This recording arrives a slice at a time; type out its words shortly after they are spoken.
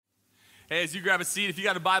Hey, as you grab a seat, if you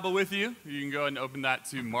got a Bible with you, you can go ahead and open that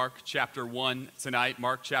to Mark chapter 1 tonight,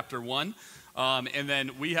 Mark chapter 1. And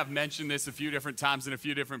then we have mentioned this a few different times in a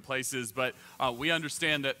few different places, but we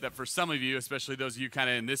understand that for some of you, especially those of you kind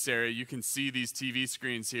of in this area, you can see these TV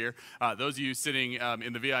screens here. Those of you sitting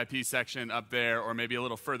in the VIP section up there or maybe a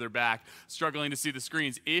little further back, struggling to see the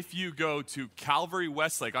screens, if you go to Calvary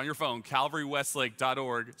Westlake on your phone,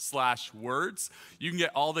 calvarywestlake.org/words, you can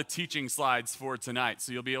get all the teaching slides for tonight.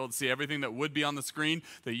 So you'll be able to see everything that would be on the screen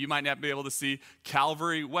that you might not be able to see.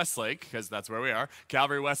 Calvary Westlake, because that's where we are,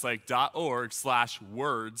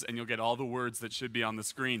 calvarywestlake.org/words, and you'll get all the words that should be on the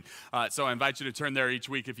screen. So I invite you to turn there each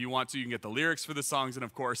week if you want to. You can get the lyrics for the songs and,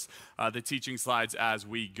 of course, the teaching slides as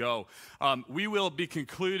we go. We will be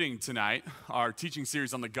concluding tonight our teaching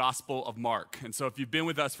series on the Gospel of Mark. And so if you've been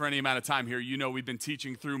with us for any amount of time here, you know we've been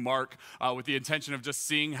teaching through Mark with the intention of just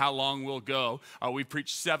seeing how long we'll go. We've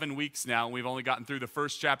preached 7 weeks now, and we've only gotten through the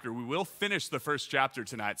first chapter. We will finish the first chapter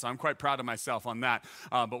tonight, so I'm quite proud of myself on that.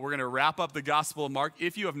 But we're going to wrap up the Gospel of Mark.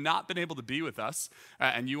 If you have not been able to be with us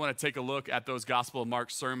and you want to take a look at those Gospel of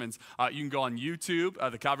Mark sermons, you can go on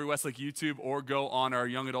YouTube, the Calvary Westlake YouTube, or go on our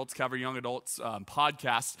Young Adults, Calvary Young Adults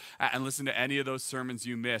podcast and listen to any of those sermons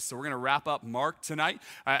you missed. So we're going to wrap up Mark tonight.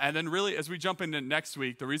 And then really, as we jump into next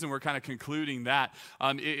week, the reason we're kind of concluding that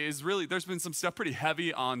is really, there's been some stuff pretty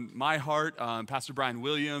heavy on my heart. Pastor Brian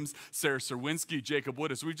Williams, Sarah Serwinski, Jacob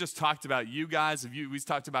Wood, as we've just talked about you guys, we've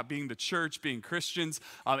talked about being the church, being Christians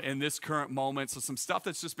in this current moment. So some stuff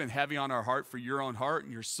that's just been heavy on our heart for your own heart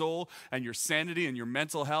and your soul and your sanity and your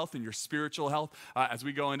mental health and your spiritual health as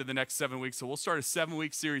we go into the next 7 weeks. So we'll start a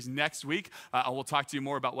 7-week series next week. We'll talk to you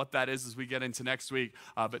more about what that is as we get into next week.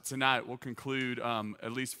 But tonight we'll conclude,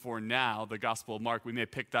 at least for now, the Gospel of Mark. We may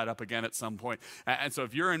pick that up again at some point. And so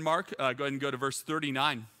if you're in Mark, go ahead and go to verse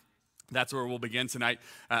 39. That's where we'll begin tonight.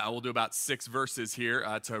 We'll do about 6 verses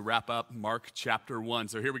here to wrap up Mark chapter 1.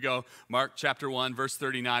 So here we go. Mark chapter 1, verse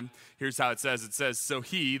 39. Here's how it says. It says, "So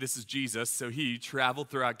he," this is Jesus, "so he traveled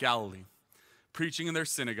throughout Galilee, preaching in their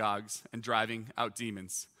synagogues and driving out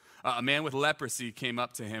demons. A man with leprosy came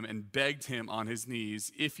up to him and begged him on his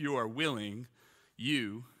knees, 'If you are willing,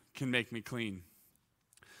 you can make me clean.'"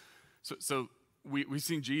 So we've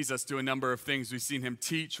seen Jesus do a number of things. We've seen him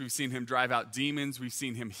teach. We've seen him drive out demons. We've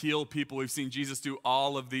seen him heal people. We've seen Jesus do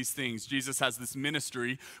all of these things. Jesus has this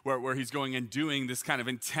ministry where he's going and doing this kind of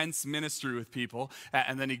intense ministry with people,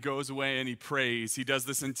 and then he goes away and he prays. He does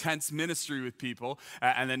this intense ministry with people,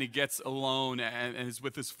 and then he gets alone and is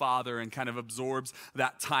with his Father and kind of absorbs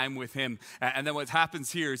that time with him. And then what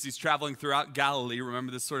happens here is he's traveling throughout Galilee.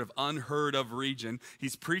 Remember, this sort of unheard of region.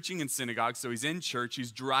 He's preaching in synagogues, so he's in church.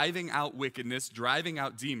 He's driving out wickedness, driving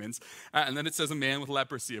out demons, and then it says a man with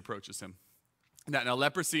leprosy approaches him. Now,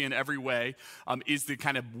 leprosy in every way is the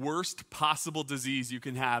kind of worst possible disease you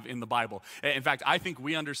can have in the Bible. In fact, I think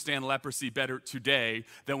we understand leprosy better today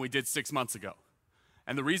than we did 6 months ago.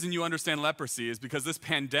 And the reason you understand leprosy is because this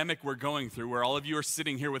pandemic we're going through, where all of you are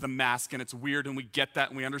sitting here with a mask, and it's weird, and we get that,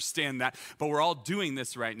 and we understand that, but we're all doing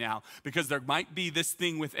this right now because there might be this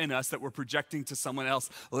thing within us that we're projecting to someone else.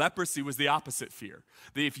 Leprosy was the opposite fear.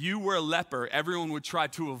 That if you were a leper, everyone would try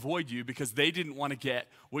to avoid you because they didn't want to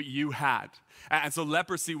get what you had. And so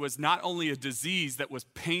leprosy was not only a disease that was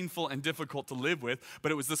painful and difficult to live with,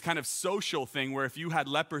 but it was this kind of social thing where if you had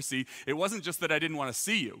leprosy, it wasn't just that I didn't want to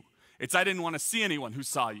see you. It's I didn't want to see anyone who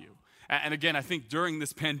saw you. And again, I think during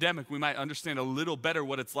this pandemic, we might understand a little better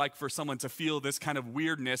what it's like for someone to feel this kind of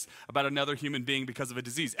weirdness about another human being because of a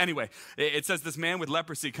disease. Anyway, it says this man with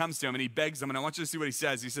leprosy comes to him and he begs him, and I want you to see what he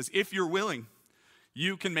says. He says, "If you're willing,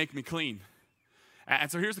 you can make me clean." And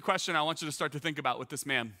so here's the question I want you to start to think about with this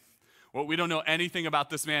man. Well, we don't know anything about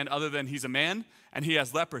this man other than he's a man and he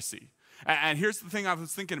has leprosy. And here's the thing I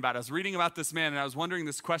was thinking about. I was reading about this man, and I was wondering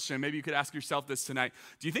this question. Maybe you could ask yourself this tonight.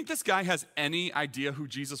 Do you think this guy has any idea who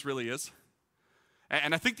Jesus really is?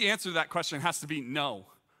 And I think the answer to that question has to be no,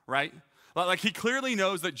 right? Like, he clearly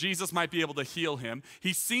knows that Jesus might be able to heal him.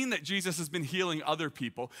 He's seen that Jesus has been healing other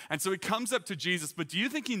people. And so he comes up to Jesus, but do you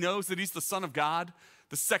think he knows that he's the Son of God,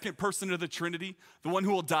 the second person of the Trinity, the one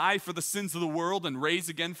who will die for the sins of the world and raise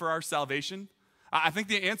again for our salvation? I think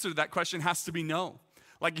the answer to that question has to be no.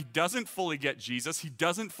 Like, he doesn't fully get Jesus. He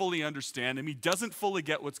doesn't fully understand him. He doesn't fully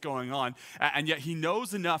get what's going on. And yet he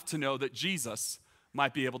knows enough to know that Jesus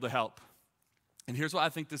might be able to help. And here's why I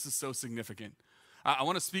think this is so significant. I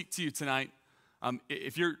want to speak to you tonight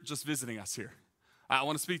if you're just visiting us here. I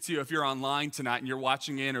want to speak to you if you're online tonight and you're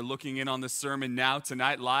watching in or looking in on this sermon now,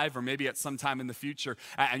 tonight, live, or maybe at some time in the future,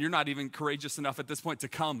 and you're not even courageous enough at this point to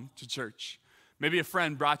come to church. Maybe a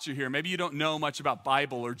friend brought you here. Maybe you don't know much about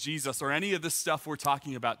Bible or Jesus or any of this stuff we're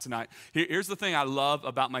talking about tonight. Here's the thing I love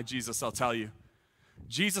about my Jesus, I'll tell you.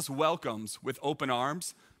 Jesus welcomes with open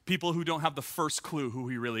arms people who don't have the first clue who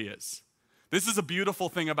he really is. This is a beautiful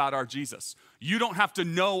thing about our Jesus. You don't have to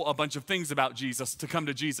know a bunch of things about Jesus to come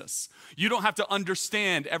to Jesus. You don't have to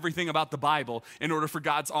understand everything about the Bible in order for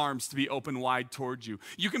God's arms to be open wide toward you.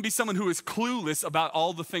 You can be someone who is clueless about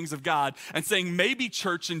all the things of God and saying maybe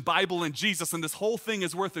church and Bible and Jesus and this whole thing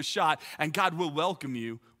is worth a shot, and God will welcome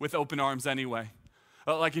you with open arms anyway.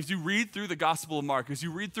 Like if you read through the Gospel of Mark, as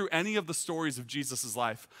you read through any of the stories of Jesus'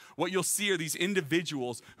 life, what you'll see are these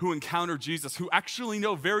individuals who encounter Jesus, who actually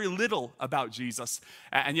know very little about Jesus,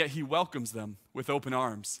 and yet he welcomes them with open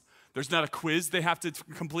arms. There's not a quiz they have to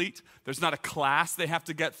complete. There's not a class they have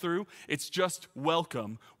to get through. It's just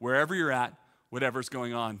welcome wherever you're at, whatever's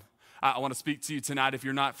going on. I want to speak to you tonight if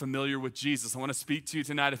you're not familiar with Jesus. I want to speak to you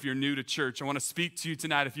tonight if you're new to church. I want to speak to you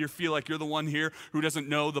tonight if you feel like you're the one here who doesn't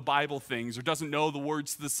know the Bible things or doesn't know the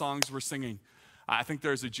words to the songs we're singing. I think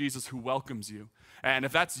there's a Jesus who welcomes you. And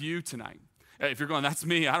if that's you tonight, if you're going, that's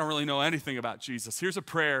me, I don't really know anything about Jesus. Here's a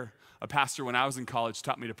prayer a pastor when I was in college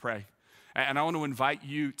taught me to pray. And I want to invite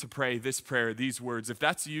you to pray this prayer, these words. If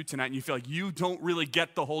that's you tonight and you feel like you don't really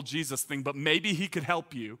get the whole Jesus thing, but maybe he could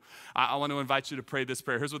help you, I want to invite you to pray this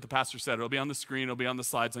prayer. Here's what the pastor said. It'll be on the screen. It'll be on the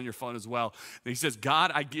slides on your phone as well. And he says,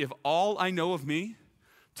 God, I give all I know of me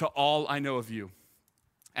to all I know of you.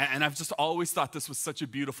 And I've just always thought this was such a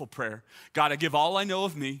beautiful prayer. God, I give all I know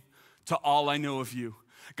of me to all I know of you.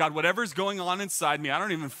 God, whatever's going on inside me, I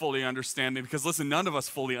don't even fully understand me because listen, none of us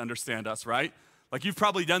fully understand us, right? Like you've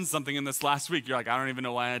probably done something in this last week. You're like, I don't even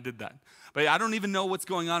know why I did that. But I don't even know what's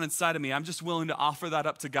going on inside of me. I'm just willing to offer that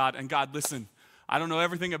up to God. And God, listen, I don't know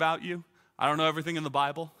everything about you. I don't know everything in the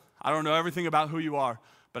Bible. I don't know everything about who you are.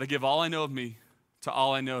 But I give all I know of me to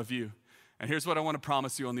all I know of you. And here's what I want to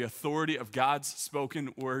promise you on the authority of God's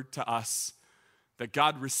spoken word to us, that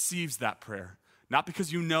God receives that prayer. Not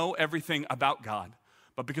because you know everything about God,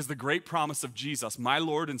 but because the great promise of Jesus, my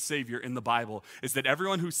Lord and Savior in the Bible, is that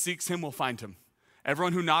everyone who seeks him will find him.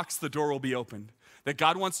 Everyone who knocks, the door will be opened. That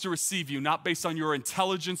God wants to receive you not based on your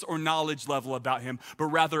intelligence or knowledge level about him, but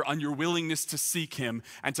rather on your willingness to seek him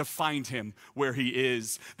and to find him where he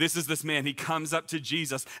is. This is this man. He comes up to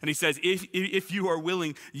Jesus and he says, if you are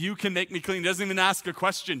willing, you can make me clean. He doesn't even ask a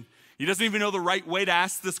question. He doesn't even know the right way to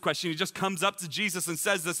ask this question. He just comes up to Jesus and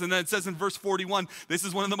says this. And then it says in verse 41, this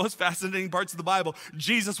is one of the most fascinating parts of the Bible.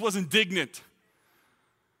 Jesus was indignant.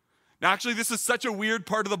 Now, actually, this is such a weird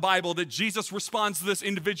part of the Bible that Jesus responds to this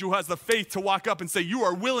individual who has the faith to walk up and say, you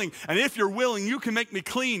are willing, and if you're willing, you can make me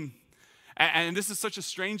clean. And this is such a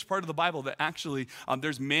strange part of the Bible that actually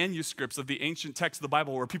there's manuscripts of the ancient text of the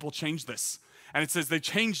Bible where people change this. And it says they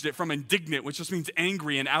changed it from indignant, which just means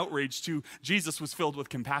angry and outraged, to Jesus was filled with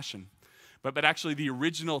compassion. But actually the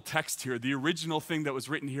original text here, the original thing that was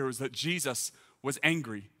written here was that Jesus was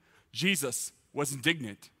angry. Jesus was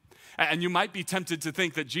indignant. And you might be tempted to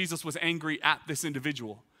think that Jesus was angry at this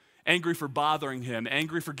individual, angry for bothering him,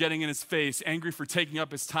 angry for getting in his face, angry for taking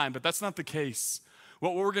up his time, but that's not the case.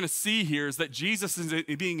 What we're going to see here is that Jesus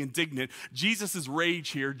is being indignant. Jesus'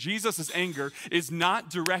 rage here, Jesus' anger is not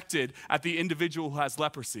directed at the individual who has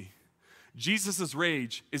leprosy. Jesus'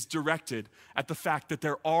 rage is directed at the fact that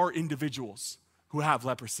there are individuals who have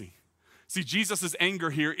leprosy. See, Jesus'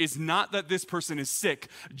 anger here is not that this person is sick.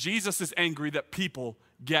 Jesus is angry that people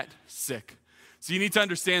get sick. So you need to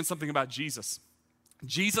understand something about Jesus.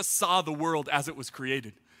 Jesus saw the world as it was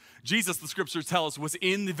created. Jesus, the scriptures tell us, was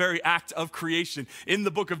in the very act of creation. In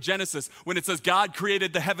the book of Genesis, when it says God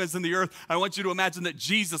created the heavens and the earth, I want you to imagine that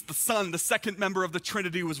Jesus, the Son, the second member of the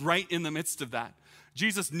Trinity, was right in the midst of that.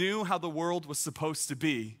 Jesus knew how the world was supposed to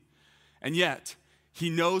be, and yet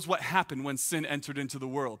he knows what happened when sin entered into the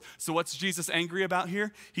world. So what's Jesus angry about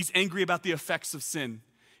here? He's angry about the effects of sin.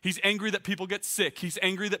 He's angry that people get sick. He's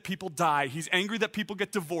angry that people die. He's angry that people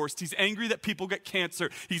get divorced. He's angry that people get cancer.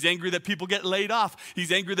 He's angry that people get laid off.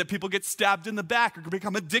 He's angry that people get stabbed in the back or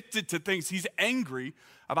become addicted to things. He's angry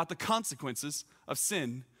about the consequences of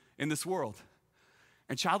sin in this world.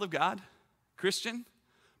 And child of God, Christian,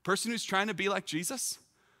 person who's trying to be like Jesus,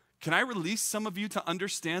 can I release some of you to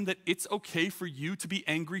understand that it's okay for you to be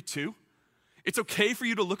angry too? It's okay for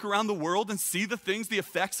you to look around the world and see the things, the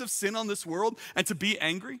effects of sin on this world, and to be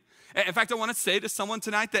angry. In fact, I want to say to someone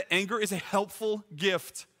tonight that anger is a helpful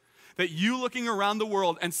gift. That you looking around the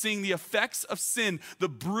world and seeing the effects of sin, the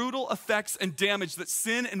brutal effects and damage that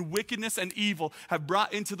sin and wickedness and evil have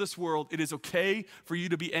brought into this world, it is okay for you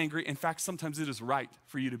to be angry. In fact, sometimes it is right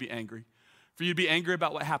for you to be angry. For you to be angry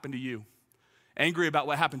about what happened to you. Angry about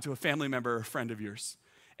what happened to a family member or a friend of yours.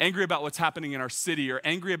 angry about what's happening in our city, or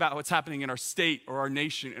angry about what's happening in our state or our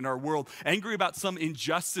nation, in our world, angry about some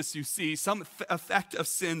injustice you see, some effect of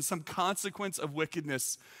sin, some consequence of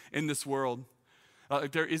wickedness in this world.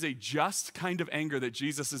 There is a just kind of anger that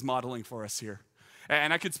Jesus is modeling for us here.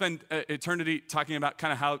 And I could spend eternity talking about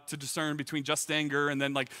kind of how to discern between just anger and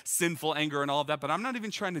then like sinful anger and all of that, but I'm not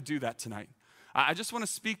even trying to do that tonight. I just want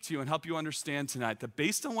to speak to you and help you understand tonight that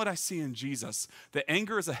based on what I see in Jesus, that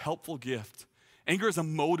anger is a helpful gift. Anger is a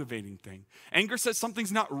motivating thing. Anger says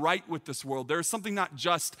something's not right with this world. There is something not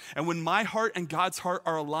just. And when my heart and God's heart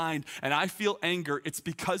are aligned and I feel anger, it's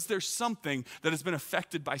because there's something that has been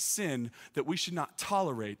affected by sin that we should not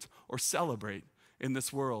tolerate or celebrate in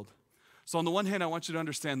this world. So on the one hand, I want you to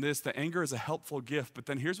understand this, that anger is a helpful gift. But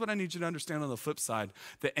then here's what I need you to understand on the flip side,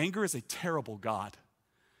 that anger is a terrible God.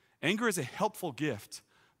 Anger is a helpful gift,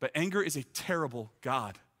 but anger is a terrible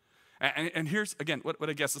God. And here's, again, what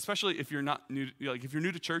I guess, especially if you're not new, like if you're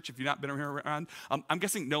new to church, if you've not been around, I'm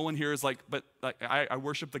guessing no one here is like, but like, I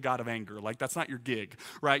worship the God of anger. Like, that's not your gig,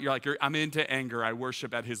 right? You're like, I'm into anger. I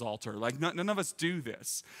worship at his altar. Like, none of us do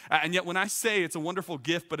this. And yet when I say it's a wonderful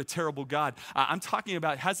gift, but a terrible God, I'm talking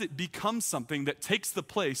about, has it become something that takes the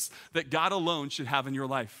place that God alone should have in your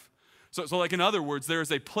life? So like in other words, there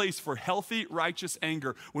is a place for healthy, righteous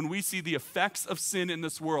anger when we see the effects of sin in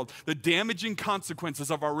this world, the damaging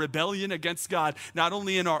consequences of our rebellion against God, not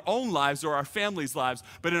only in our own lives or our families' lives,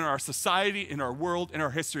 but in our society, in our world, in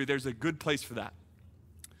our history. There's a good place for that.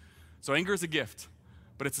 So anger is a gift,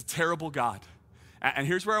 but it's a terrible God. And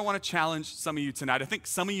here's where I want to challenge some of you tonight. I think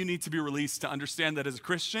some of you need to be released to understand that as a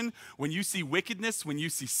Christian, when you see wickedness, when you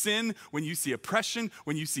see sin, when you see oppression,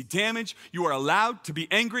 when you see damage, you are allowed to be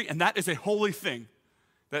angry, and that is a holy thing.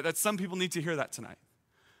 That some people need to hear that tonight.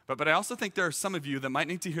 But I also think there are some of you that might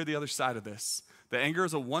need to hear the other side of this. That anger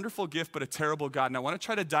is a wonderful gift, but a terrible God. And I want to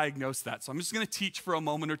try to diagnose that. So I'm just going to teach for a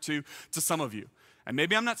moment or two to some of you. And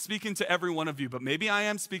maybe I'm not speaking to every one of you, but maybe I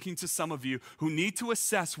am speaking to some of you who need to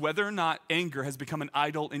assess whether or not anger has become an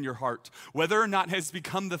idol in your heart, whether or not it has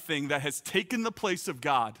become the thing that has taken the place of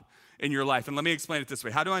God in your life. And let me explain it this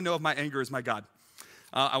way. How do I know if my anger is my God?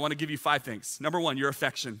 I want to give you 5 things. Number 1, your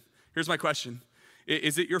affection. Here's my question.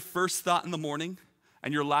 Is it your first thought in the morning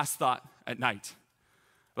and your last thought at night?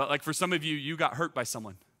 But like for some of you, you got hurt by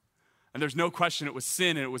someone. And there's no question it was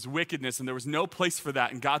sin and it was wickedness, and there was no place for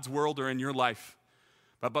that in God's world or in your life.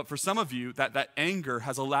 But for some of you, that anger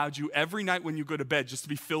has allowed you every night when you go to bed just to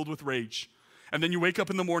be filled with rage. And then you wake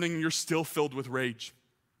up in the morning and you're still filled with rage.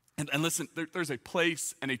 And listen, there's a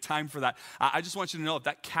place and a time for that. I just want you to know if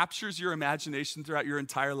that captures your imagination throughout your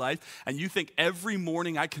entire life, and you think every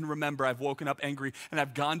morning I can remember I've woken up angry and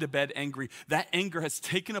I've gone to bed angry, that anger has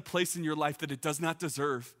taken a place in your life that it does not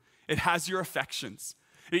deserve. It has your affections.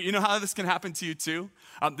 You know how this can happen to you too?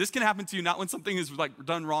 This can happen to you not when something is like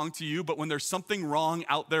done wrong to you, but when there's something wrong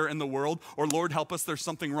out there in the world, or Lord help us, there's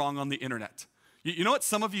something wrong on the internet. You know what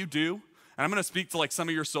some of you do? And I'm going to speak to like some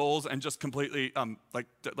of your souls and just completely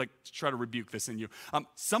like try to rebuke this in you.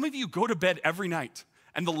 Some of you go to bed every night,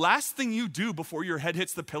 and the last thing you do before your head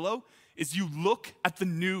hits the pillow is you look at the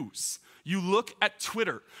news. You look at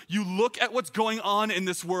Twitter. You look at what's going on in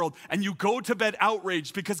this world, and you go to bed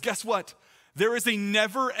outraged because guess what? There is a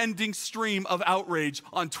never-ending stream of outrage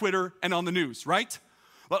on Twitter and on the news, right?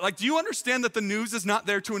 Like, do you understand that the news is not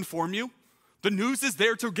there to inform you? The news is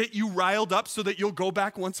there to get you riled up so that you'll go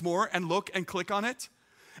back once more and look and click on it.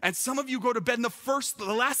 And some of you go to bed and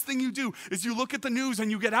the last thing you do is you look at the news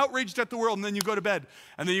and you get outraged at the world, and then you go to bed.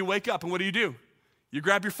 And then you wake up, and what do? You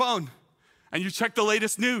grab your phone and you check the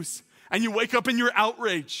latest news, and you wake up and you're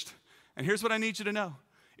outraged. And here's what I need you to know.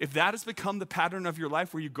 If that has become the pattern of your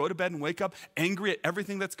life where you go to bed and wake up angry at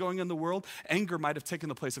everything that's going on in the world, anger might have taken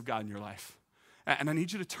the place of God in your life. And I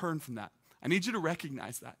need you to turn from that. I need you to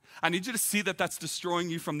recognize that. I need you to see that that's destroying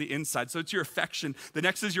you from the inside. So it's your affection. The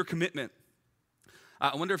next is your commitment.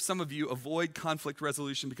 I wonder if some of you avoid conflict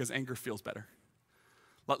resolution because anger feels better.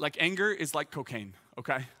 Like anger is like cocaine,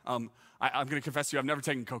 okay? I'm going to confess to you, I've never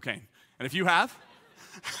taken cocaine. And if you have,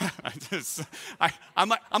 I'm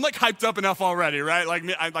like hyped up enough already, right?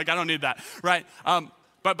 I don't need that, right?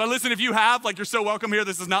 But listen, if you have, like, you're so welcome here.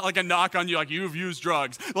 This is not like a knock on you, like you've used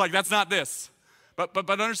drugs. Like, that's not this. But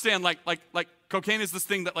understand, like cocaine is this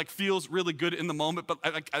thing that like feels really good in the moment, but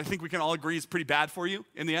I think we can all agree is pretty bad for you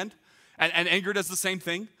in the end. And anger does the same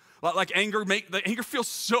thing. Like the anger feels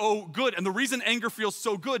so good. And the reason anger feels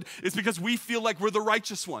so good is because we feel like we're the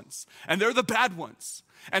righteous ones and they're the bad ones.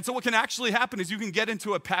 And so what can actually happen is you can get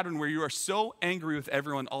into a pattern where you are so angry with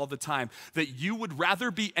everyone all the time that you would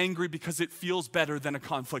rather be angry because it feels better than a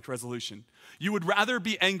conflict resolution. You would rather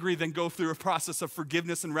be angry than go through a process of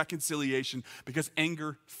forgiveness and reconciliation because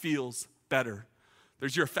anger feels better.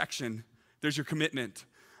 There's your affection. There's your commitment.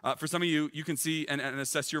 For some of you, you can see and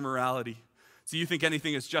assess your morality. So you think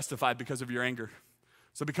anything is justified because of your anger.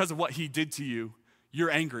 So because of what he did to you,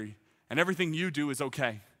 you're angry, and everything you do is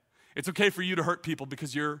okay. It's okay for you to hurt people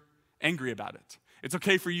because you're angry about it. It's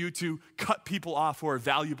okay for you to cut people off who are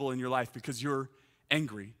valuable in your life because you're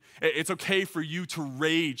angry. It's okay for you to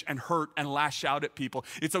rage and hurt and lash out at people.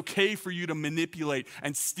 It's okay for you to manipulate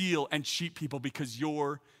and steal and cheat people because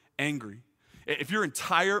you're angry. If your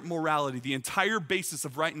entire morality, the entire basis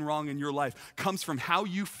of right and wrong in your life comes from how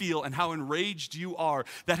you feel and how enraged you are,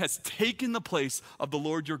 that has taken the place of the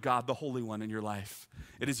Lord your God, the Holy One in your life.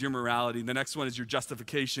 It is your morality. The next one is your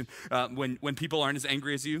justification. When people aren't as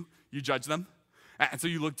angry as you judge them. And so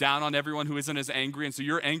you look down on everyone who isn't as angry. And so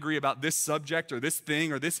you're angry about this subject or this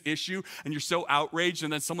thing or this issue, and you're so outraged,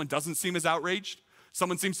 and then someone doesn't seem as outraged.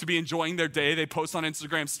 Someone seems to be enjoying their day. They post on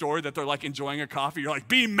Instagram story that they're like enjoying a coffee. You're like,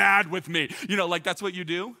 be mad with me. Like that's what you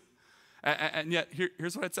do. And yet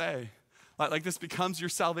here's what I'd say. Like this becomes your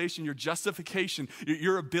salvation, your justification,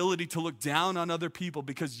 your ability to look down on other people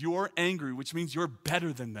because you're angry, which means you're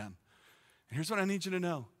better than them. And here's what I need you to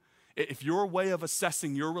know. If your way of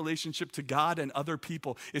assessing your relationship to God and other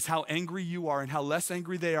people is how angry you are and how less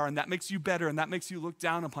angry they are, and that makes you better and that makes you look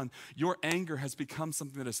down upon, your anger has become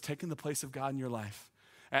something that has taken the place of God in your life.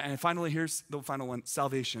 And finally, here's the final one,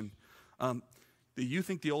 salvation. That you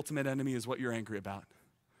think the ultimate enemy is what you're angry about.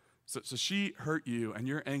 So she hurt you and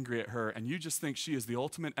you're angry at her and you just think she is the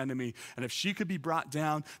ultimate enemy, and if she could be brought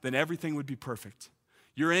down, then everything would be perfect.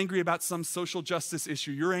 You're angry about some social justice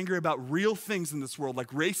issue. You're angry about real things in this world like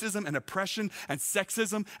racism and oppression and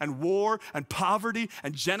sexism and war and poverty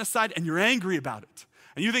and genocide, and you're angry about it.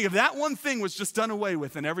 And you think if that one thing was just done away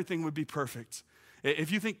with, then everything would be perfect.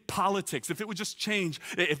 If you think politics, if it would just change,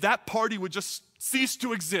 if that party would just cease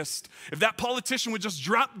to exist, if that politician would just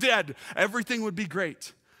drop dead, everything would be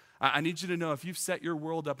great. I need you to know if you've set your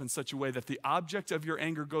world up in such a way that the object of your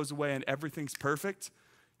anger goes away and everything's perfect,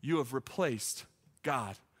 you have replaced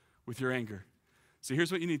God with your anger. So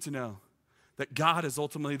here's what you need to know, that God is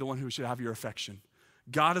ultimately the one who should have your affection.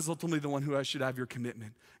 God is ultimately the one who should have your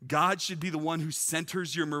commitment. God should be the one who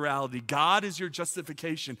centers your morality. God is your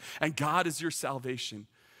justification, and God is your salvation.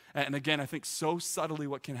 And again, I think so subtly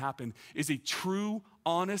what can happen is a true,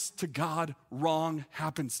 honest to God wrong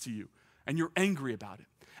happens to you, and you're angry about it.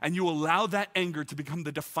 And you allow that anger to become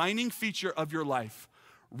the defining feature of your life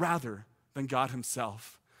rather than God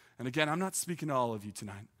himself. And again, I'm not speaking to all of you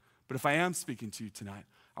tonight, but if I am speaking to you tonight,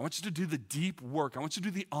 I want you to do the deep work. I want you to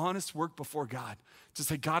do the honest work before God to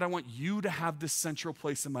say, God, I want you to have this central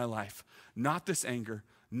place in my life, not this anger,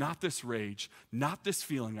 not this rage, not this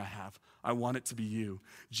feeling I have. I want it to be you.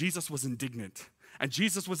 Jesus was indignant. And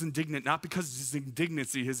Jesus was indignant not because his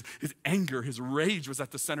indignancy, his anger, his rage was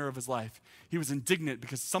at the center of his life. He was indignant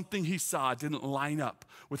because something he saw didn't line up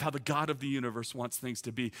with how the God of the universe wants things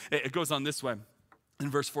to be. It goes on this way. In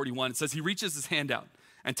verse 41, it says, he reaches his hand out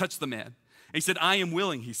and touched the man. And he said, I am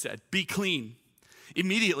willing, he said, be clean.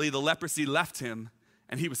 Immediately the leprosy left him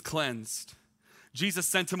and he was cleansed. Jesus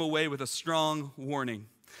sent him away with a strong warning.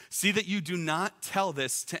 See that you do not tell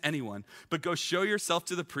this to anyone, but go show yourself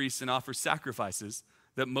to the priests and offer sacrifices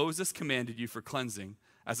that Moses commanded you for cleansing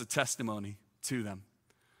as a testimony to them.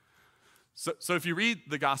 So if you read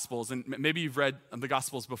the Gospels, and maybe you've read the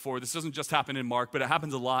Gospels before, this doesn't just happen in Mark, but it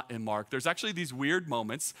happens a lot in Mark. There's actually these weird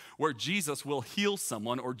moments where Jesus will heal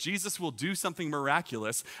someone or Jesus will do something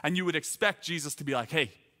miraculous, and you would expect Jesus to be like,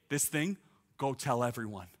 hey, this thing, go tell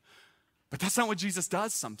everyone. But that's not what Jesus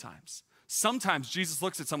does sometimes. Sometimes Jesus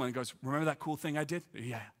looks at someone and goes, remember that cool thing I did?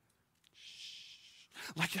 Yeah. Shh.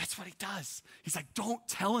 Like that's what he does. He's like, don't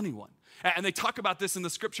tell anyone. And they talk about this in the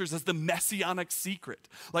scriptures as the messianic secret.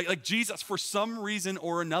 Like Jesus, for some reason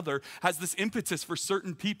or another, has this impetus for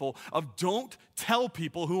certain people of don't tell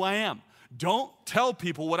people who I am. Don't tell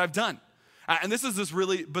people what I've done. And this is this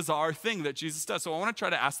really bizarre thing that Jesus does. So I want to try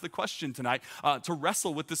to ask the question tonight to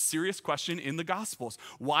wrestle with this serious question in the Gospels.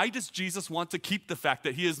 Why does Jesus want to keep the fact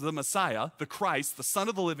that he is the Messiah, the Christ, the Son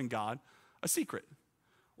of the living God, a secret?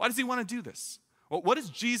 Why does he want to do this? Well, what is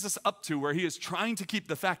Jesus up to where he is trying to keep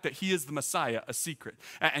the fact that he is the Messiah a secret?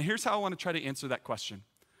 And here's how I want to try to answer that question.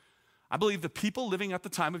 I believe the people living at the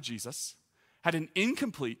time of Jesus had an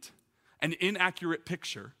incomplete and inaccurate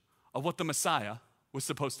picture of what the Messiah was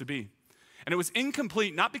supposed to be. And it was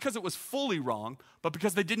incomplete, not because it was fully wrong, but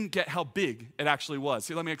because they didn't get how big it actually was.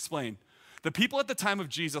 See, let me explain. The people at the time of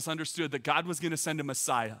Jesus understood that God was going to send a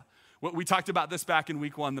Messiah. We talked about this back in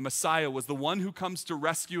week 1. The Messiah was the one who comes to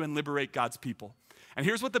rescue and liberate God's people. And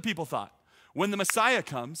here's what the people thought. When the Messiah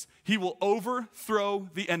comes, he will overthrow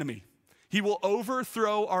the enemy. He will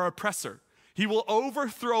overthrow our oppressor. He will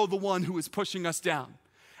overthrow the one who is pushing us down.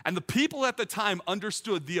 And the people at the time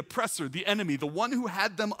understood the oppressor, the enemy, the one who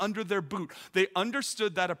had them under their boot. They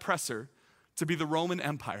understood that oppressor to be the Roman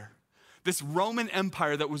Empire. This Roman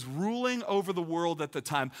Empire that was ruling over the world at the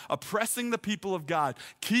time, oppressing the people of God,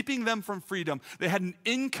 keeping them from freedom. They had an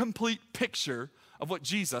incomplete picture of what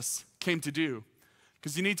Jesus came to do.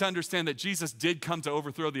 Because you need to understand that Jesus did come to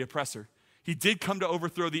overthrow the oppressor. He did come to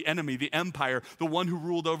overthrow the enemy, the empire, the one who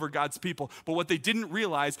ruled over God's people. But what they didn't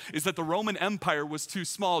realize is that the Roman Empire was too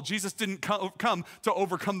small. Jesus didn't come to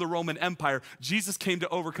overcome the Roman Empire. Jesus came to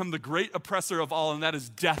overcome the great oppressor of all, and that is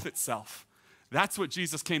death itself. That's what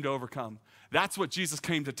Jesus came to overcome. That's what Jesus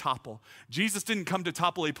came to topple. Jesus didn't come to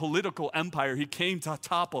topple a political empire. He came to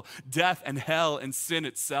topple death and hell and sin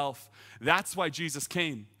itself. That's why Jesus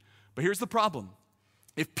came. But here's the problem.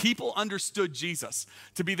 If people understood Jesus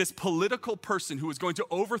to be this political person who was going to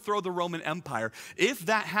overthrow the Roman Empire, if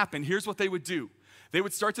that happened, here's what they would do. They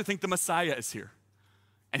would start to think the Messiah is here,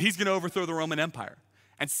 and he's going to overthrow the Roman Empire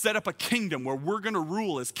and set up a kingdom where we're going to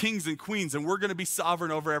rule as kings and queens, and we're going to be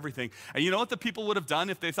sovereign over everything. And you know what the people would have done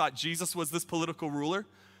if they thought Jesus was this political ruler?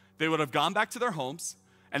 They would have gone back to their homes,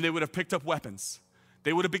 and they would have picked up weapons.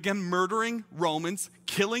 They would have begun murdering Romans,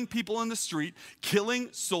 killing people in the street, killing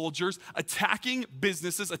soldiers, attacking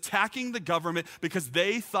businesses, attacking the government because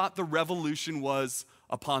they thought the revolution was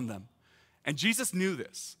upon them. And Jesus knew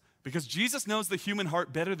this because Jesus knows the human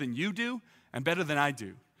heart better than you do and better than I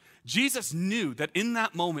do. Jesus knew that in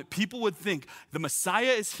that moment, people would think the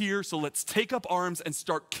Messiah is here, so let's take up arms and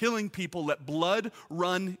start killing people, let blood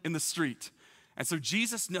run in the street. And so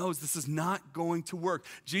Jesus knows this is not going to work.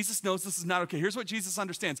 Jesus knows this is not okay. Here's what Jesus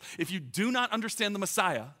understands. If you do not understand the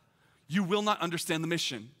Messiah, you will not understand the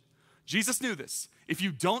mission. Jesus knew this. If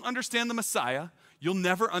you don't understand the Messiah, you'll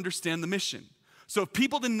never understand the mission. So if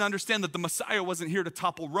people didn't understand that the Messiah wasn't here to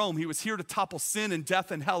topple Rome, he was here to topple sin and death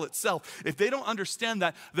and hell itself. If they don't understand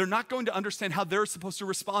that, they're not going to understand how they're supposed to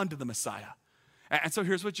respond to the Messiah. And so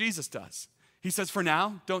here's what Jesus does. He says, for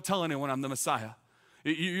now, don't tell anyone I'm the Messiah.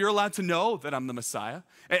 You're allowed to know that I'm the Messiah.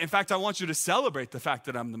 In fact, I want you to celebrate the fact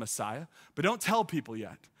that I'm the Messiah, but don't tell people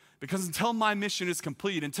yet. Because until my mission is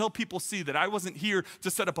complete, until people see that I wasn't here to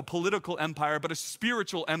set up a political empire, but a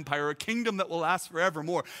spiritual empire, a kingdom that will last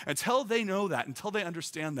forevermore, until they know that, until they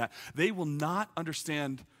understand that, they will not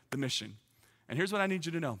understand the mission. And here's what I need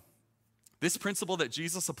you to know. This principle that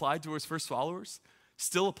Jesus applied to his first followers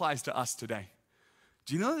still applies to us today.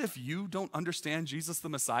 Do you know that if you don't understand Jesus the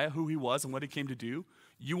Messiah, who he was and what he came to do,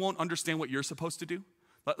 you won't understand what you're supposed to do?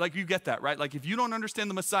 Like you get that, right? Like if you don't understand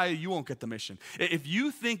the Messiah, you won't get the mission. If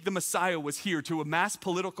you think the Messiah was here to amass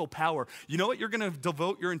political power, you know what you're going to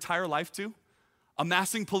devote your entire life to?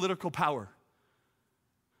 Amassing political power.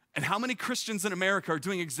 And how many Christians in America are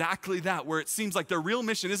doing exactly that, where it seems like their real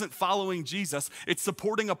mission isn't following Jesus, it's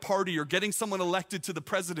supporting a party or getting someone elected to the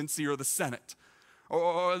presidency or the Senate.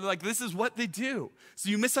 Or like this is what they do. So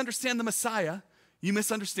you misunderstand the Messiah, you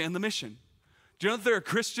misunderstand the mission. Do you know that there are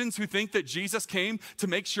Christians who think that Jesus came to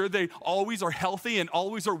make sure they always are healthy and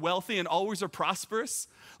always are wealthy and always are prosperous?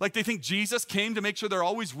 Like they think Jesus came to make sure they're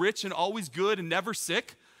always rich and always good and never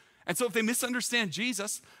sick? And so if they misunderstand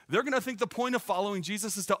Jesus, they're going to think the point of following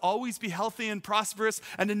Jesus is to always be healthy and prosperous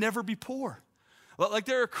and to never be poor. Like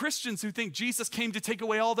there are Christians who think Jesus came to take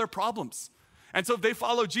away all their problems. And so if they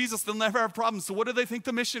follow Jesus, they'll never have problems. So what do they think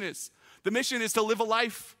the mission is? The mission is to live a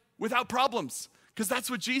life without problems, because that's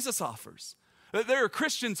what Jesus offers. There are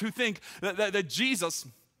Christians who think that Jesus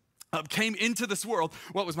came into this world.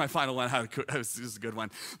 What was my final one? This is a good one.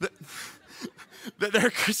 That there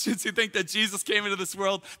are Christians who think that Jesus came into this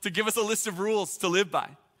world to give us a list of rules to live by.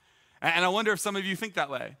 And I wonder if some of you think that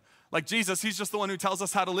way. Like Jesus, he's just the one who tells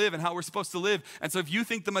us how to live and how we're supposed to live. And so if you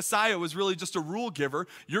think the Messiah was really just a rule giver,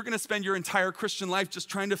 you're going to spend your entire Christian life just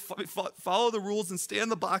trying to follow the rules and stay in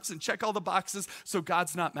the box and check all the boxes so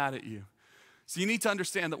God's not mad at you. So you need to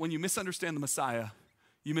understand that when you misunderstand the Messiah,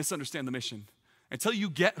 you misunderstand the mission. Until you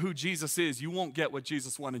get who Jesus is, you won't get what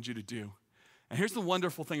Jesus wanted you to do. And here's the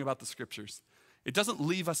wonderful thing about the scriptures. It doesn't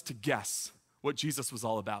leave us to guess what Jesus was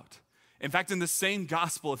all about. In fact, in the same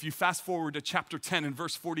gospel, if you fast forward to chapter 10 and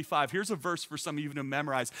verse 45, here's a verse for some of you to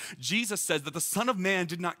memorize. Jesus says that the Son of Man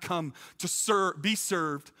did not come to be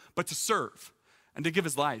served, but to serve and to give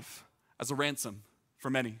his life as a ransom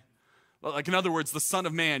for many. Like, in other words, the Son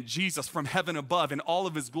of Man, Jesus from heaven above in all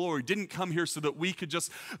of his glory, didn't come here so that we could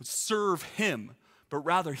just serve him, but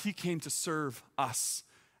rather he came to serve us.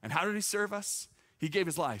 And how did he serve us? He gave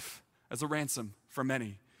his life as a ransom for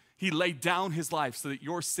many. He laid down his life so that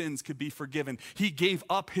your sins could be forgiven. He gave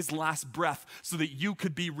up his last breath so that you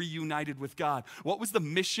could be reunited with God. What was the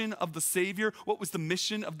mission of the Savior? What was the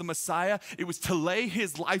mission of the Messiah? It was to lay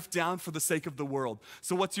his life down for the sake of the world.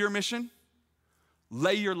 So what's your mission?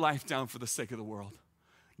 Lay your life down for the sake of the world.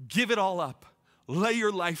 Give it all up. Lay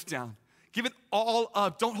your life down. Give it all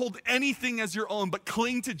up. Don't hold anything as your own, but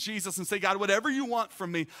cling to Jesus and say, God, whatever you want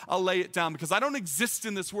from me, I'll lay it down, because I don't exist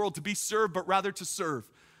in this world to be served, but rather to serve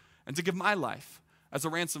and to give my life as a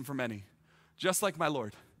ransom for many, just like my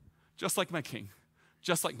Lord, just like my King,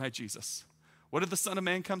 just like my Jesus. What did the Son of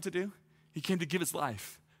Man come to do? He came to give his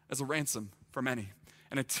life as a ransom for many.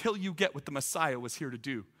 And until you get what the Messiah was here to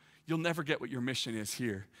do, you'll never get what your mission is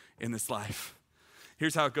here in this life.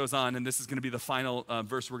 Here's how it goes on, and this is going to be the final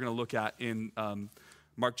verse we're going to look at in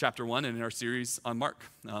Mark chapter 1 and in our series on Mark.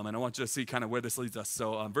 And I want you to see kind of where this leads us.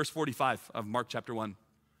 So verse 45 of Mark chapter 1,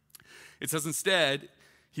 it says, instead,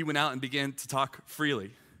 he went out and began to talk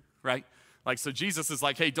freely, right? Like, so Jesus is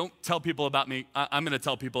like, hey, don't tell people about me. I'm going to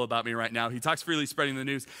tell people about me right now. He talks freely, spreading the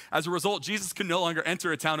news. As a result, Jesus could no longer enter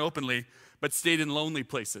a town openly, but stayed in lonely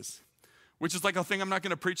places, which is like a thing I'm not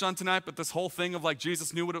going to preach on tonight, but this whole thing of like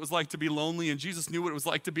Jesus knew what it was like to be lonely, and Jesus knew what it was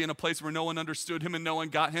like to be in a place where no one understood him and no one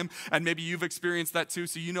got him, and maybe you've experienced that too,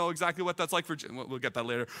 so you know exactly what that's like for, we'll get that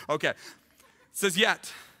later. Okay, it says,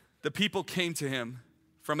 yet the people came to him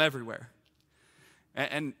from everywhere.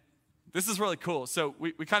 And this is really cool. So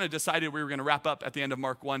we kind of decided we were going to wrap up at the end of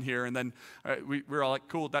Mark 1 here, and then we were all like,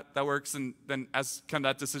 cool, that works. And then as kind of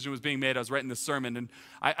that decision was being made, I was writing this sermon, and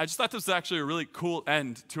I just thought this was actually a really cool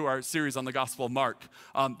end to our series on the Gospel of Mark,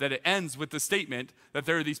 that it ends with the statement that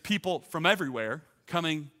there are these people from everywhere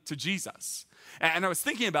coming to Jesus. And I was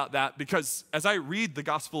thinking about that because as I read the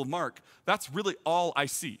Gospel of Mark, that's really all I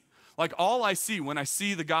see. Like, all I see when I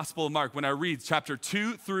see the Gospel of Mark, when I read chapter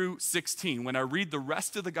 2 through 16, when I read the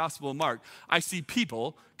rest of the Gospel of Mark, I see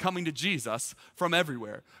people coming to Jesus from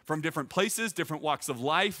everywhere, from different places, different walks of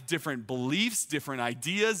life, different beliefs, different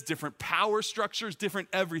ideas, different power structures, different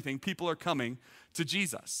everything. People are coming to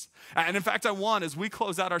Jesus. And in fact, I want, as we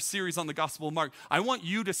close out our series on the Gospel of Mark, I want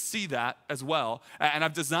you to see that as well. And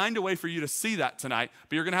I've designed a way for you to see that tonight,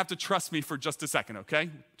 but you're going to have to trust me for just a second, okay?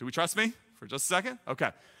 Do we trust me for just a second? Okay.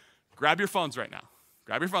 Grab your phones right now.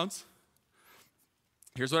 Grab your phones.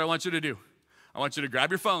 Here's what I want you to do. I want you to grab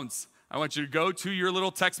your phones. I want you to go to your little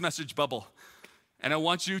text message bubble. And I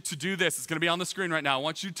want you to do this. It's going to be on the screen right now. I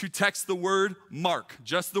want you to text the word Mark,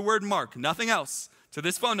 just the word Mark, nothing else, to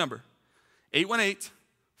this phone number,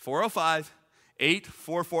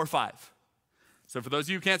 818-405-8445. So for those of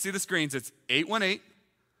you who can't see the screens, it's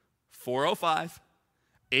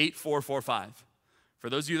 818-405-8445. For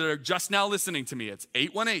those of you that are just now listening to me, it's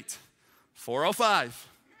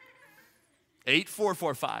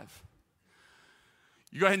 818-405-8445.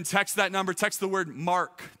 You go ahead and text that number. Text the word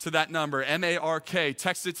Mark to that number, M-A-R-K.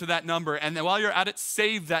 Text it to that number. And then while you're at it,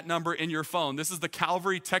 save that number in your phone. This is the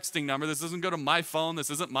Calvary texting number. This doesn't go to my phone. This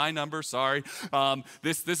isn't my number, sorry.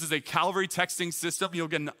 This is a Calvary texting system. You'll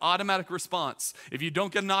get an automatic response. If you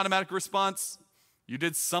don't get an automatic response, you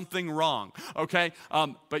did something wrong, okay?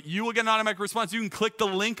 But you will get an automatic response. You can click the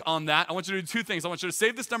link on that. I want you to do two things. I want you to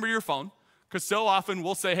save this number to your phone, because so often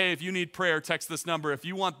we'll say, hey, if you need prayer, text this number. If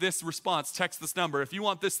you want this response, text this number. If you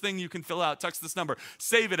want this thing you can fill out, text this number.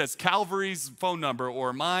 Save it as Calvary's phone number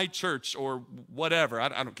or my church or whatever.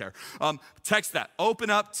 I don't care. Text that. Open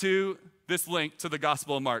up to this link to the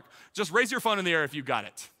Gospel of Mark. Just raise your phone in the air if you got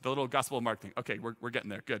it, the little Gospel of Mark thing. Okay, we're getting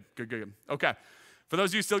there. Good. Okay. For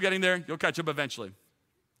those of you still getting there, you'll catch up eventually.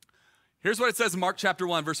 Here's what it says in Mark chapter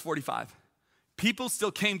 1, verse 45. People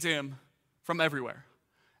still came to him from everywhere.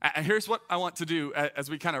 And here's what I want to do as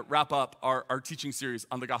we kind of wrap up our teaching series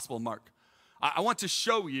on the Gospel of Mark. I want to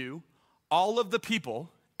show you all of the people,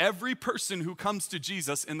 every person who comes to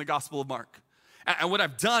Jesus in the Gospel of Mark. And what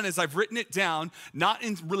I've done is I've written it down, not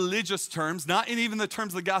in religious terms, not in even the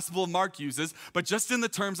terms the Gospel of Mark uses, but just in the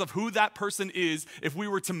terms of who that person is if we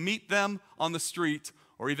were to meet them on the street,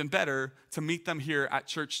 or even better, to meet them here at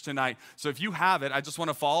church tonight. So if you have it, I just want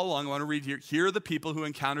to follow along. I want to read here. Here are the people who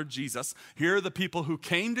encountered Jesus. Here are the people who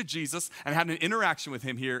came to Jesus and had an interaction with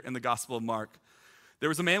him here in the Gospel of Mark. There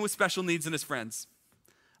was a man with special needs and his friends,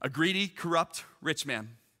 a greedy, corrupt, rich man,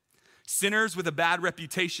 sinners with a bad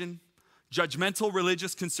reputation, judgmental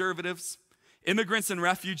religious conservatives, immigrants and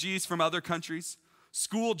refugees from other countries,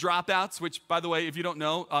 school dropouts, which, by the way, if you don't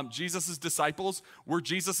know, Jesus' disciples were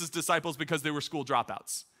Jesus' disciples because they were school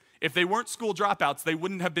dropouts. If they weren't school dropouts, they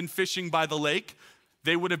wouldn't have been fishing by the lake.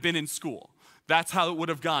 They would have been in school. That's how it would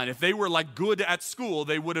have gone. If they were like good at school,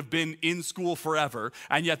 they would have been in school forever,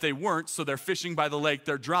 and yet they weren't, so they're fishing by the lake.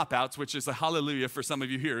 They're dropouts, which is a hallelujah for some of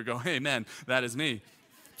you here who go, amen, that is me.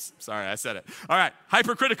 Sorry, I said it. All right,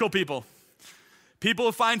 hypercritical people. People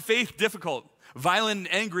who find faith difficult. Violent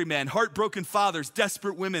and angry men, heartbroken fathers,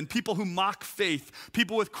 desperate women, people who mock faith,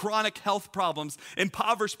 people with chronic health problems,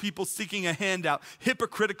 impoverished people seeking a handout,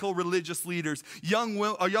 hypocritical religious leaders,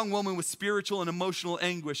 a young woman with spiritual and emotional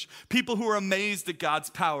anguish, people who are amazed at God's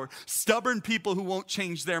power, stubborn people who won't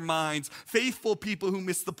change their minds, faithful people who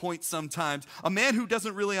miss the point sometimes, a man who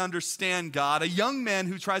doesn't really understand God, a young man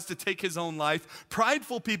who tries to take his own life,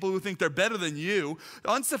 prideful people who think they're better than you,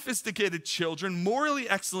 unsophisticated children, morally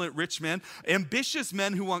excellent rich men, ambitious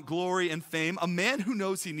men who want glory and fame, a man who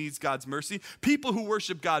knows he needs God's mercy, people who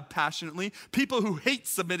worship God passionately, people who hate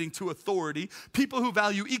submitting to authority, people who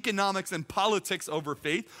value economics and politics over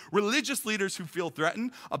faith, religious leaders who feel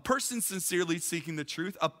threatened, a person sincerely seeking the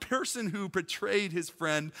truth, a person who betrayed his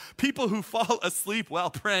friend, people who fall asleep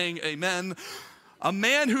while praying, amen, a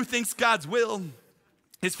man who thinks God's will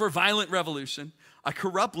is for violent revolution, a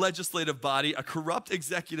corrupt legislative body, a corrupt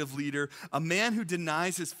executive leader, a man who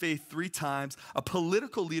denies his faith 3 times, a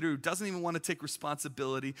political leader who doesn't even want to take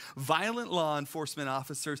responsibility, violent law enforcement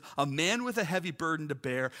officers, a man with a heavy burden to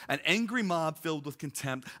bear, an angry mob filled with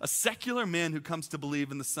contempt, a secular man who comes to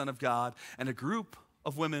believe in the Son of God, and a group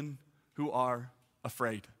of women who are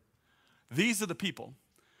afraid. These are the people.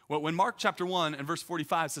 When Mark chapter 1 and verse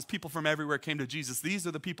 45 says people from everywhere came to Jesus, these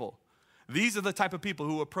are the people. These are the type of people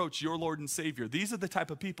who approach your Lord and Savior. These are the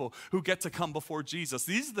type of people who get to come before Jesus.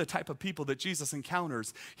 These are the type of people that Jesus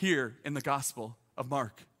encounters here in the Gospel of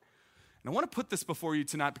Mark. And I want to put this before you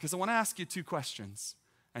tonight because I want to ask you 2 questions.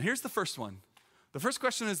 And here's the first one. The first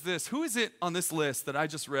question is this: who is it on this list that I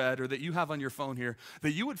just read or that you have on your phone here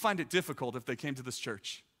that you would find it difficult if they came to this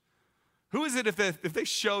church? Who is it if they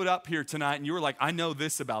showed up here tonight and you were like, I know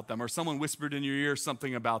this about them, or someone whispered in your ear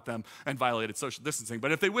something about them and violated social distancing?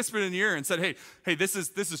 But if they whispered in your ear and said, hey, this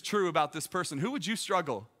is true about this person, who would you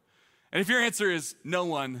struggle? And if your answer is no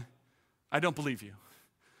one, I don't believe you.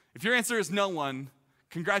 If your answer is no one,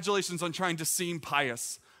 congratulations on trying to seem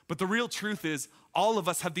pious. But the real truth is all of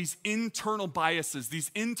us have these internal biases,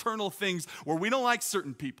 these internal things where we don't like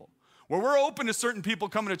certain people, where we're open to certain people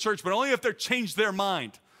coming to church, but only if they've changed their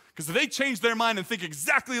mind. Because if they change their mind and think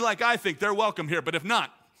exactly like I think, they're welcome here. But if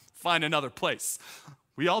not, find another place.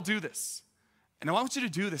 We all do this. And I want you to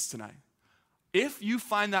do this tonight. If you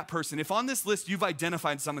find that person, if on this list you've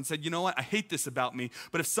identified someone and said, you know what, I hate this about me,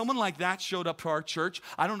 but if someone like that showed up to our church,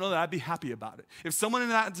 I don't know that I'd be happy about it. If someone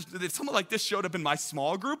like this showed up in my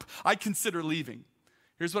small group, I'd consider leaving.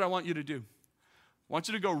 Here's what I want you to do. I want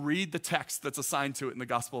you to go read the text that's assigned to it in the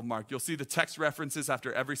Gospel of Mark. You'll see the text references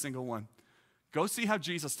after every single one. Go see how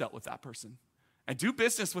Jesus dealt with that person and do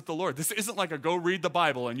business with the Lord. This isn't like a go read the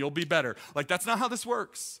Bible and you'll be better. Like, that's not how this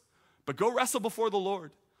works. But go wrestle before the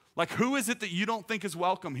Lord. Like, who is it that you don't think is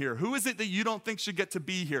welcome here? Who is it that you don't think should get to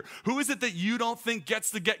be here? Who is it that you don't think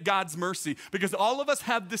gets to get God's mercy? Because all of us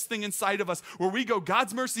have this thing inside of us where we go,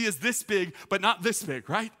 God's mercy is this big, but not this big,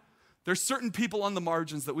 right? There's certain people on the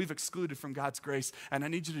margins that we've excluded from God's grace, and I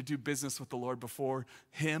need you to do business with the Lord before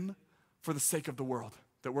Him for the sake of the world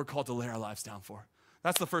that we're called to lay our lives down for.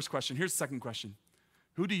 That's the first question. Here's the second question.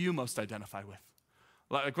 Who do you most identify with?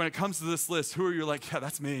 Like, when it comes to this list, who are you like, yeah,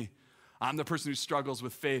 that's me. I'm the person who struggles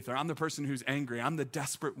with faith, or I'm the person who's angry. I'm the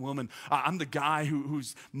desperate woman. I'm the guy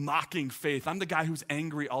who's mocking faith. I'm the guy who's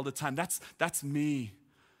angry all the time. That's me.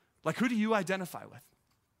 Like, who do you identify with?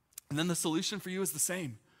 And then the solution for you is the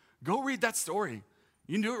same. Go read that story.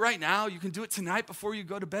 You can do it right now. You can do it tonight before you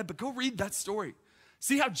go to bed, but go read that story.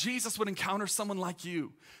 See how Jesus would encounter someone like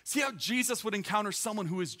you. See how Jesus would encounter someone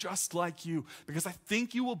who is just like you, because I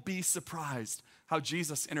think you will be surprised how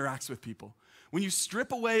Jesus interacts with people. When you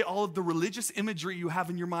strip away all of the religious imagery you have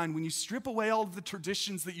in your mind, when you strip away all of the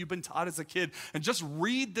traditions that you've been taught as a kid, and just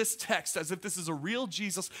read this text as if this is a real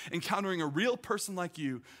Jesus encountering a real person like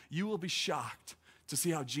you, you will be shocked to see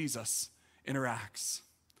how Jesus interacts.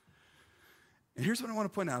 And here's what I want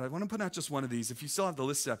to point out. I want to point out just one of these. If you still have the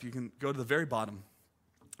list up, you can go to the very bottom.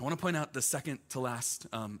 I want to point out the second to last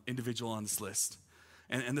individual on this list.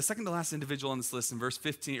 And the second to last individual on this list in verse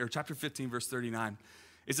 15, or chapter 15, verse 39,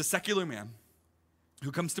 is a secular man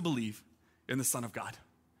who comes to believe in the Son of God.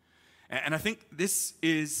 And I think this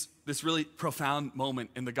is this really profound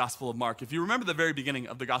moment in the Gospel of Mark. If you remember the very beginning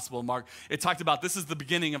of the Gospel of Mark, it talked about this is the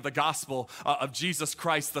beginning of the gospel of Jesus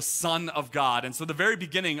Christ, the Son of God. And so the very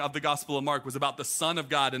beginning of the Gospel of Mark was about the Son of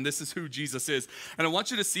God, and this is who Jesus is. And I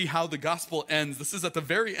want you to see how the gospel ends. This is at the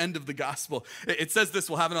very end of the gospel. It says this,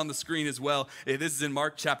 we'll have it on the screen as well. This is in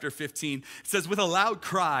Mark chapter 15. It says, with a loud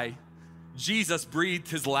cry, Jesus breathed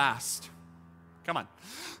his last. Come on.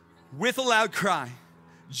 With a loud cry,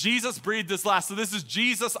 Jesus breathed his last. So this is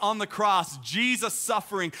Jesus on the cross, Jesus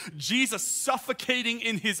suffering, Jesus suffocating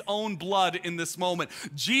in his own blood in this moment,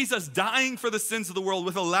 Jesus dying for the sins of the world.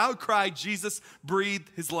 With a loud cry, Jesus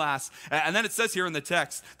breathed his last. And then it says here in the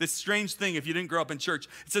text, this strange thing, if you didn't grow up in church,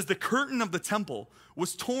 it says the curtain of the temple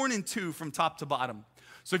was torn in two from top to bottom.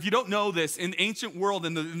 So if you don't know this, in the ancient world,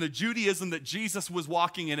 in the Judaism that Jesus was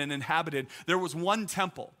walking in and inhabited, there was one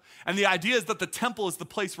temple. And the idea is that the temple is the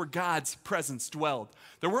place where God's presence dwelled.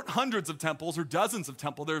 There weren't hundreds of temples or dozens of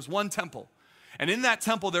temples. There was one temple. And in that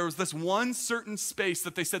temple, there was this one certain space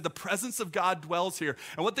that they said the presence of God dwells here.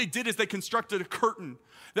 And what they did is they constructed a curtain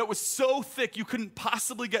that was so thick you couldn't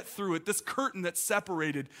possibly get through it. This curtain that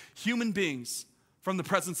separated human beings from the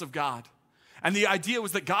presence of God. And the idea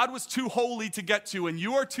was that God was too holy to get to, and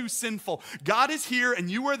you are too sinful. God is here, and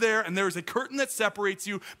you are there, and there is a curtain that separates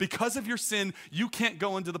you. Because of your sin, you can't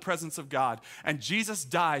go into the presence of God. And Jesus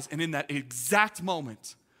dies, and in that exact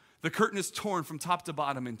moment, the curtain is torn from top to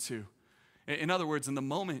bottom in two. In other words, in the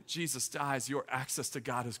moment Jesus dies, your access to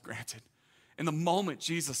God is granted. In the moment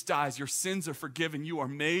Jesus dies, your sins are forgiven. You are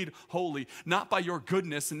made holy, not by your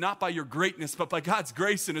goodness and not by your greatness, but by God's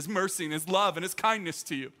grace and his mercy and his love and his kindness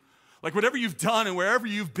to you. Like whatever you've done and wherever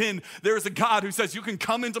you've been, there is a God who says you can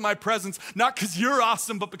come into my presence, not because you're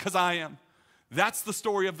awesome, but because I am. That's the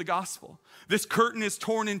story of the gospel. This curtain is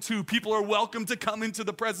torn in two. People are welcome to come into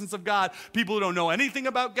the presence of God. People who don't know anything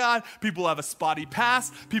about God, people who have a spotty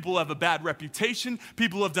past, people who have a bad reputation,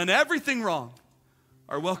 people who have done everything wrong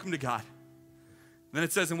are welcome to God. And then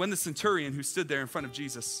it says, and when the centurion who stood there in front of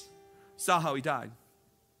Jesus saw how he died,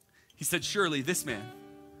 he said, surely this man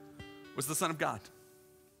was the Son of God.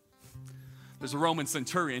 There's a Roman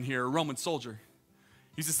centurion here, a Roman soldier.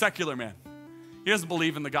 He's a secular man. He doesn't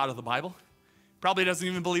believe in the God of the Bible. Probably doesn't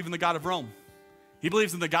even believe in the God of Rome. He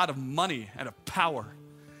believes in the God of money and of power.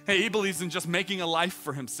 Hey, he believes in just making a life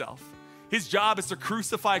for himself. His job is to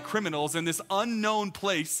crucify criminals in this unknown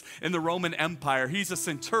place in the Roman Empire. He's a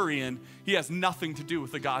centurion. He has nothing to do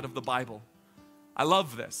with the God of the Bible. I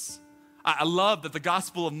love this. I love that the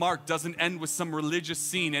Gospel of Mark doesn't end with some religious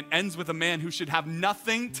scene. It ends with a man who should have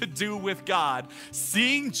nothing to do with God,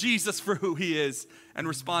 seeing Jesus for who he is and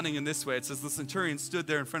responding in this way. It says the centurion stood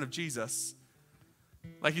there in front of Jesus.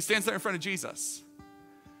 Like he stands there in front of Jesus.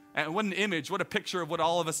 And what an image, what a picture of what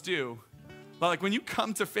all of us do. But like when you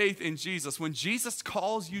come to faith in Jesus, when Jesus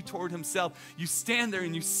calls you toward himself, you stand there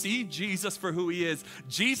and you see Jesus for who he is.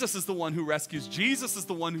 Jesus is the one who rescues. Jesus is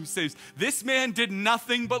the one who saves. This man did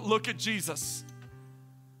nothing but look at Jesus.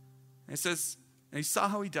 And it says, and he saw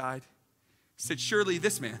how he died. He said, surely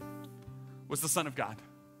this man was the Son of God.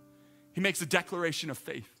 He makes a declaration of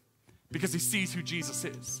faith because he sees who Jesus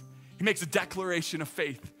is. He makes a declaration of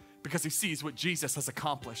faith because he sees what Jesus has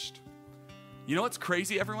accomplished. You know what's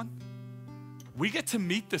crazy, everyone? We get to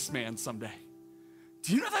meet this man someday.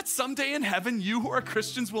 Do you know that someday in heaven, you who are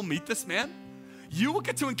Christians will meet this man? You will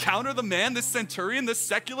get to encounter the man, this centurion, this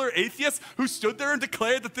secular atheist who stood there and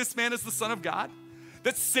declared that this man is the Son of God.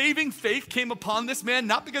 That saving faith came upon this man,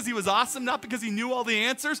 not because he was awesome, not because he knew all the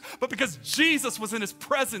answers, but because Jesus was in his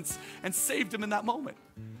presence and saved him in that moment.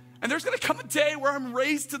 And there's going to come a day where I'm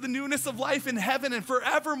raised to the newness of life in heaven, and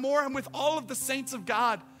forevermore I'm with all of the saints of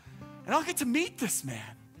God. And I'll get to meet this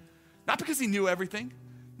man. Not because he knew everything,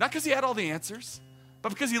 not because he had all the answers, but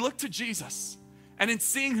because he looked to Jesus. And in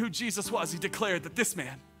seeing who Jesus was, he declared that this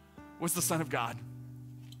man was the Son of God.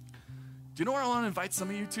 Do you know where I want to invite some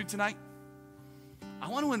of you to tonight? I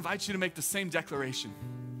want to invite you to make the same declaration.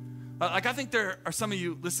 Like I think there are some of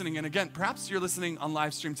you listening, and again, perhaps you're listening on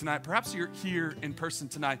live stream tonight, perhaps you're here in person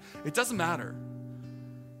tonight. It doesn't matter.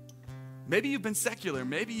 Maybe you've been secular.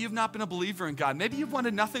 Maybe you've not been a believer in God. Maybe you've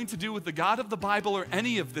wanted nothing to do with the God of the Bible or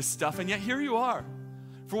any of this stuff, and yet here you are.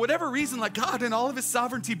 For whatever reason, like God in all of his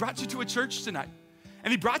sovereignty brought you to a church tonight.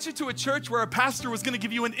 And he brought you to a church where a pastor was going to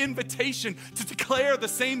give you an invitation to declare the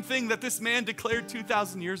same thing that this man declared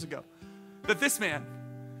 2,000 years ago. That this man,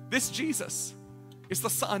 this Jesus, is the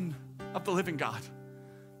Son of the living God,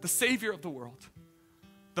 the Savior of the world,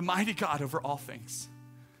 the mighty God over all things.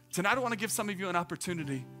 Tonight I want to give some of you an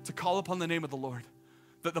opportunity to call upon the name of the Lord,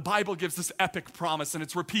 That the Bible gives this epic promise, and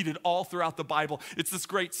it's repeated all throughout the Bible. It's this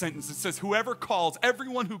great sentence. It says, whoever calls,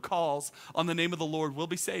 everyone who calls on the name of the Lord will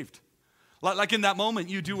be saved. Like in that moment,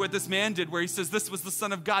 you do what this man did, where he says, this was the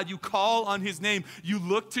Son of God. You call on his name. You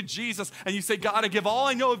look to Jesus, and you say, God, I give all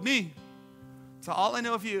I know of me to all I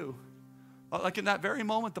know of you. Like in that very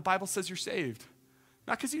moment, the Bible says you're saved.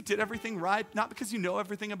 Not because you did everything right, not because you know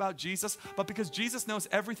everything about Jesus, but because Jesus knows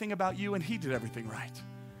everything about you, and he did everything right.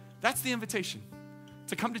 That's the invitation.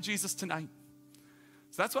 To come to Jesus tonight.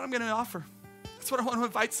 So that's what I'm going to offer. That's what I want to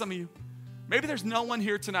invite some of you. Maybe there's no one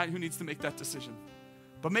here tonight who needs to make that decision.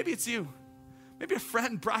 But maybe it's you. Maybe a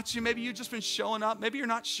friend brought you. Maybe you've just been showing up. Maybe you're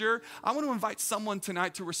not sure. I want to invite someone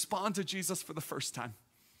tonight to respond to Jesus for the first time.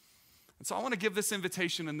 And so I want to give this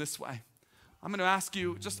invitation in this way. I'm going to ask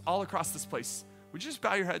you just all across this place, would you just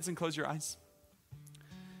bow your heads and close your eyes?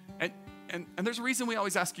 And there's a reason we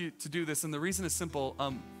always ask you to do this, and the reason is simple.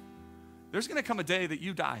 There's going to come a day that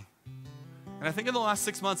you die. And I think in the last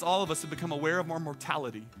 6 months, all of us have become aware of our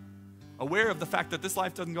mortality, aware of the fact that this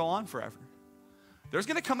life doesn't go on forever. There's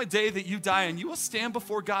going to come a day that you die, and you will stand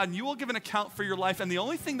before God, and you will give an account for your life, and the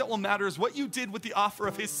only thing that will matter is what you did with the offer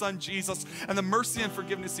of his son, Jesus, and the mercy and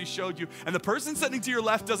forgiveness he showed you. And the person sitting to your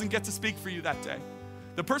left doesn't get to speak for you that day.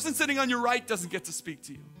 The person sitting on your right doesn't get to speak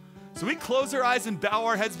to you. So we close our eyes and bow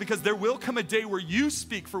our heads, because there will come a day where you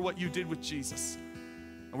speak for what you did with Jesus,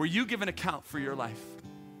 and where you give an account for your life.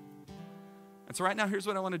 And so right now, here's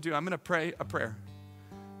what I want to do. I'm going to pray a prayer.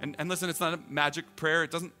 And listen, it's not a magic prayer.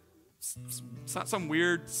 It's not some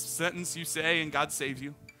weird sentence you say and God saves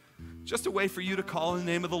you. Just a way for you to call in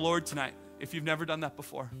the name of the Lord tonight if you've never done that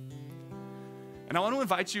before. And I want to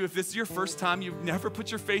invite you, if this is your first time, you've never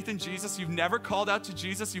put your faith in Jesus, you've never called out to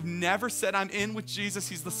Jesus, you've never said, I'm in with Jesus,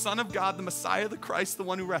 he's the Son of God, the Messiah, the Christ, the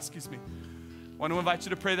one who rescues me. I want to invite you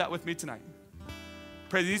to pray that with me tonight.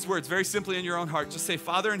 Pray these words very simply in your own heart. Just say,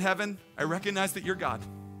 Father in heaven, I recognize that you're God.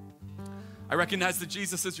 I recognize that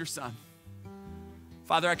Jesus is your Son.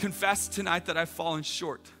 Father, I confess tonight that I've fallen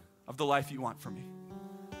short of the life you want for me.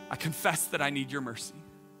 I confess that I need your mercy.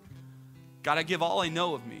 God, I give all I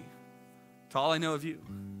know of me to all I know of you.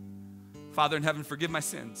 Father in heaven, forgive my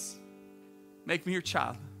sins. Make me your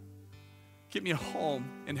child. Give me a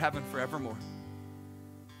home in heaven forevermore.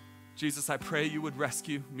 Jesus, I pray you would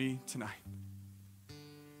rescue me tonight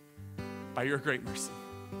by your great mercy.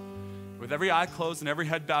 With every eye closed and every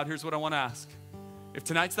head bowed, here's what I want to ask. If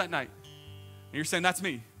tonight's that night, and you're saying, that's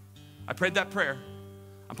me, I prayed that prayer,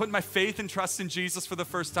 I'm putting my faith and trust in Jesus for the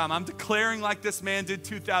first time, I'm declaring like this man did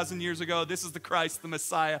 2,000 years ago, this is the Christ, the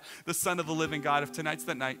Messiah, the Son of the living God. If tonight's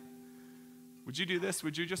that night, would you do this?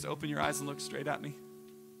 Would you just open your eyes and look straight at me?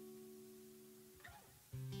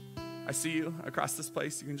 I see you across this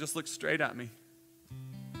place. You can just look straight at me.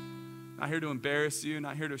 Not here to embarrass you,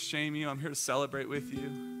 not here to shame you. I'm here to celebrate with you.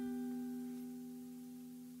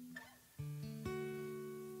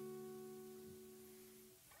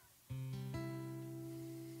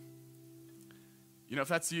 You know, if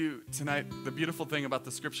that's you tonight, the beautiful thing about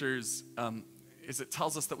the scriptures is it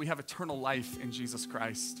tells us that we have eternal life in Jesus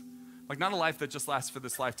Christ. Like not a life that just lasts for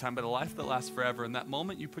this lifetime, but a life that lasts forever. And that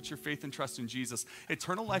moment you put your faith and trust in Jesus,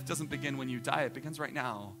 eternal life doesn't begin when you die. It begins right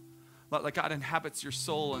now. Like God inhabits your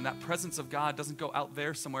soul, and that presence of God doesn't go out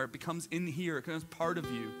there somewhere. It becomes in here. It becomes part of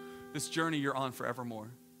you, this journey you're on forevermore.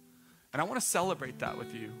 And I want to celebrate that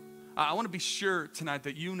with you. I want to be sure tonight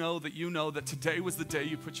that you know that today was the day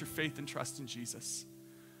you put your faith and trust in Jesus.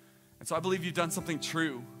 And so I believe you've done something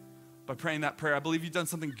true by praying that prayer. I believe you've done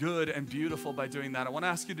something good and beautiful by doing that. I want to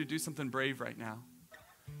ask you to do something brave right now.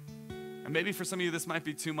 And maybe for some of you this might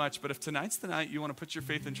be too much, but if tonight's the night you want to put your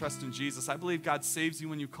faith and trust in Jesus, I believe God saves you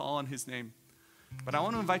when you call on his name. But I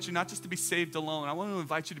want to invite you not just to be saved alone. I want to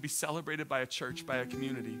invite you to be celebrated by a church, by a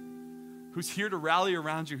community who's here to rally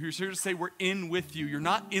around you, who's here to say, we're in with you. You're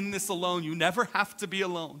not in this alone. You never have to be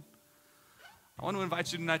alone. I want to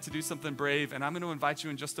invite you tonight to do something brave, and I'm going to invite you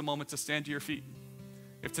in just a moment to stand to your feet.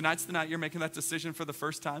 If tonight's the night you're making that decision for the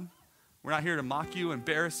first time, we're not here to mock you,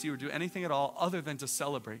 embarrass you, or do anything at all other than to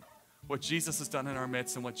celebrate what Jesus has done in our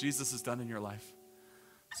midst and what Jesus has done in your life.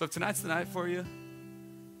 So if tonight's the night for you,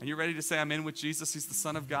 and you're ready to say, I'm in with Jesus, he's the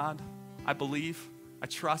Son of God, I believe, I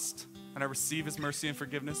trust, and I receive his mercy and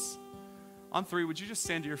forgiveness. On three, would you just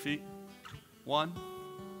stand to your feet? 1,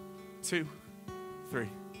 2, 3.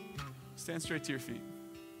 Stand straight to your feet.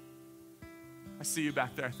 I see you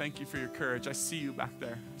back there. Thank you for your courage. I see you back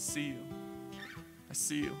there. I see you. I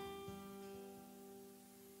see you.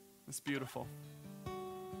 That's beautiful.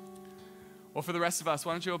 Well, for the rest of us,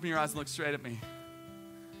 why don't you open your eyes and look straight at me?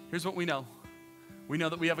 Here's what we know. We know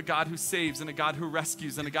that we have a God who saves and a God who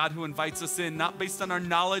rescues and a God who invites us in, not based on our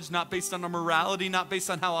knowledge, not based on our morality, not based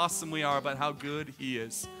on how awesome we are, but how good he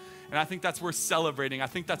is. And I think that's worth celebrating. I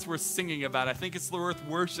think that's worth singing about. I think it's worth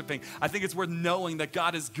worshiping. I think it's worth knowing that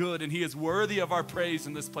God is good and he is worthy of our praise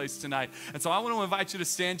in this place tonight. And so I want to invite you to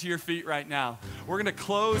stand to your feet right now. We're going to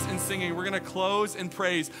close in singing. We're going to close in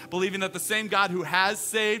praise, believing that the same God who has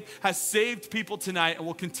saved people tonight and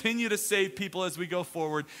will continue to save people as we go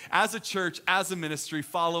forward as a church, as a ministry,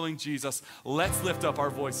 following Jesus. Let's lift up our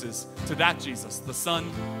voices to that Jesus, the Son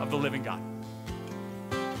of the living God.